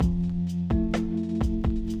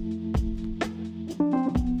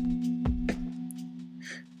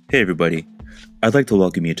Hey everybody, I'd like to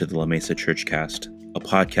welcome you to the La Mesa Churchcast, a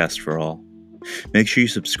podcast for all. Make sure you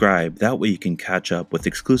subscribe, that way you can catch up with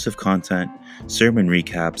exclusive content, sermon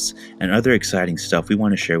recaps, and other exciting stuff we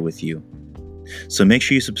want to share with you. So make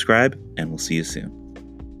sure you subscribe, and we'll see you soon.